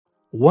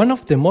One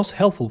of the most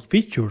helpful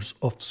features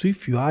of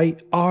SwiftUI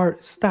are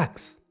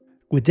stacks.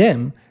 With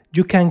them,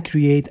 you can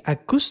create a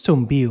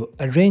custom view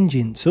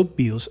arranging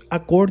subviews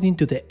according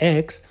to the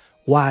X,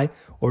 Y,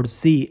 or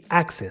Z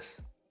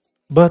axis.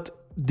 But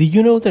do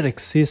you know there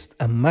exists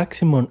a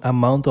maximum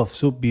amount of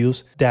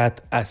subviews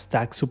that a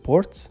stack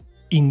supports?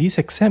 In this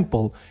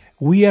example,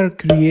 we are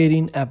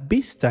creating a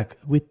B stack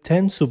with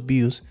 10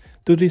 subviews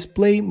to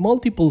display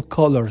multiple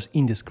colors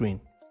in the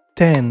screen.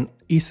 10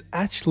 is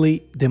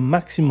actually the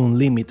maximum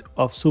limit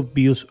of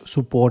subviews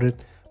supported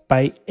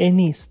by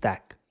any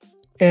stack.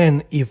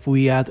 And if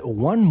we add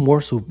one more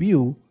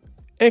subview,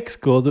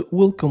 Xcode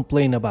will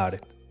complain about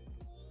it.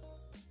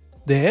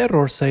 The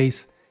error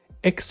says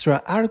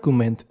extra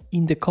argument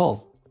in the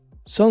call.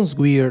 Sounds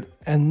weird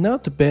and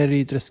not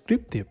very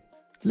descriptive.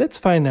 Let's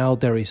find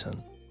out the reason.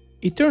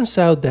 It turns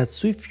out that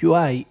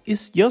SwiftUI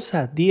is just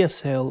a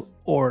DSL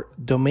or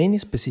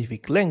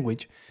domain-specific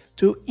language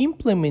to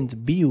implement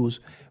views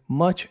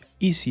much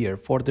easier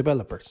for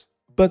developers.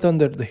 But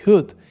under the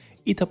hood,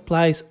 it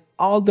applies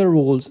all the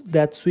rules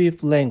that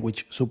Swift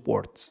language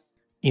supports.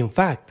 In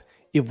fact,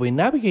 if we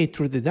navigate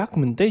through the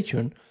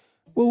documentation,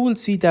 we will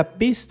see that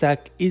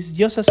BStack is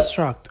just a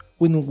struct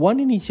with one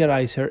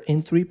initializer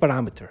and 3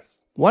 parameters.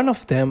 One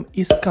of them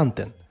is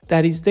content,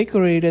 that is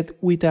decorated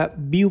with a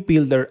view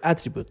builder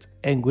attribute,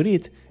 and with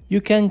it, you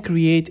can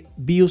create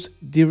views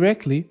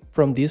directly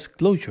from this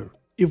closure.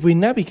 If we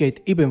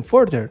navigate even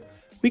further,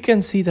 we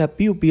can see that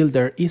view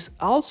builder is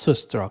also a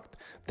struct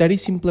that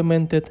is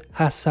implemented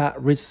as a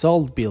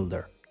result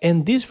builder.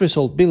 And this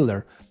result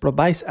builder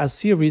provides a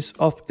series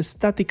of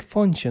static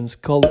functions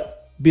called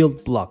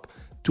buildBlock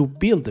to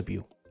build the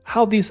view.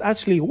 How this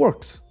actually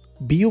works?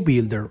 View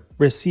builder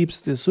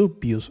receives the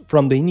subviews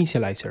from the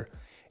initializer,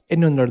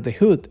 and under the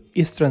hood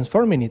is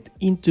transforming it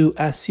into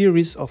a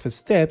series of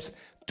steps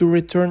to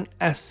return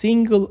a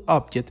single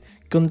object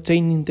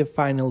containing the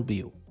final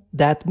view.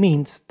 That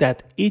means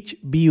that each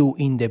view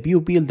in the view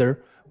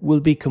builder will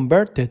be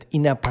converted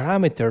in a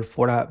parameter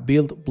for a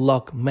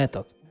buildBlock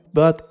method.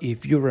 But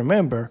if you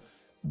remember,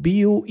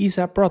 view is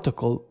a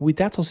protocol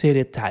with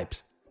associated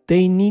types.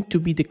 They need to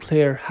be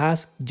declared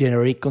as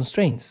generic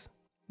constraints.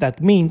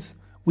 That means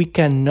we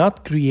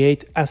cannot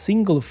create a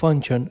single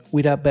function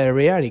with a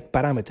variaric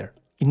parameter.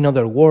 In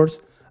other words,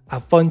 a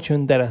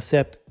function that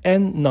accepts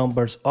n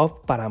numbers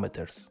of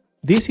parameters.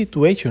 This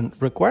situation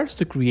requires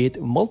to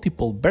create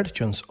multiple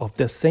versions of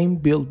the same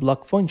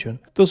buildBlock function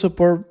to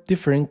support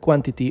different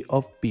quantity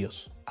of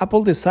views.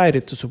 Apple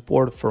decided to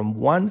support from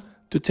 1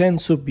 to 10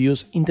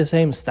 subviews in the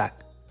same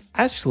stack.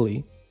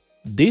 Actually,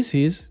 this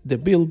is the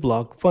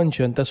buildBlock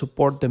function that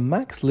supports the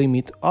max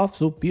limit of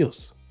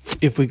subviews.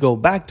 If we go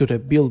back to the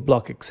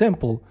buildBlock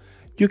example,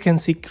 you can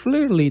see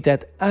clearly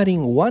that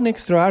adding one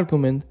extra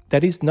argument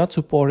that is not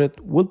supported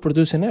will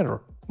produce an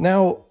error.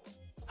 Now,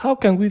 how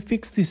can we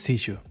fix this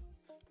issue?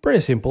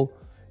 Pretty simple,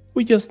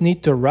 we just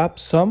need to wrap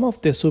some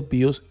of the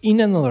subviews in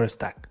another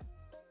stack.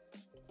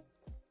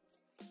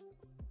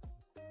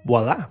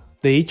 Voila,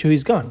 the issue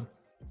is gone.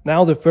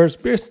 Now the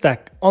first B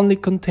stack only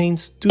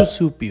contains 2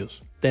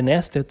 subviews, the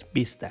nested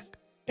B stack,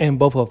 and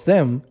both of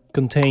them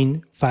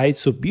contain 5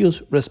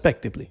 subviews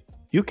respectively.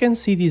 You can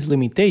see this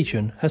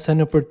limitation as an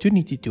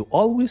opportunity to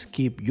always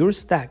keep your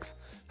stacks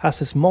as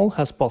small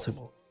as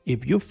possible.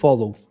 If you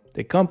follow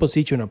the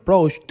composition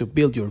approach to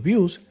build your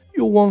views,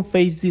 you won't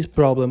face this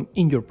problem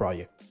in your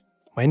project.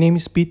 My name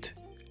is Pete,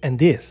 and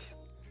this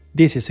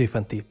is Swift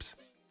and Tips.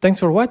 Thanks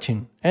for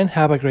watching and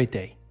have a great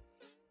day.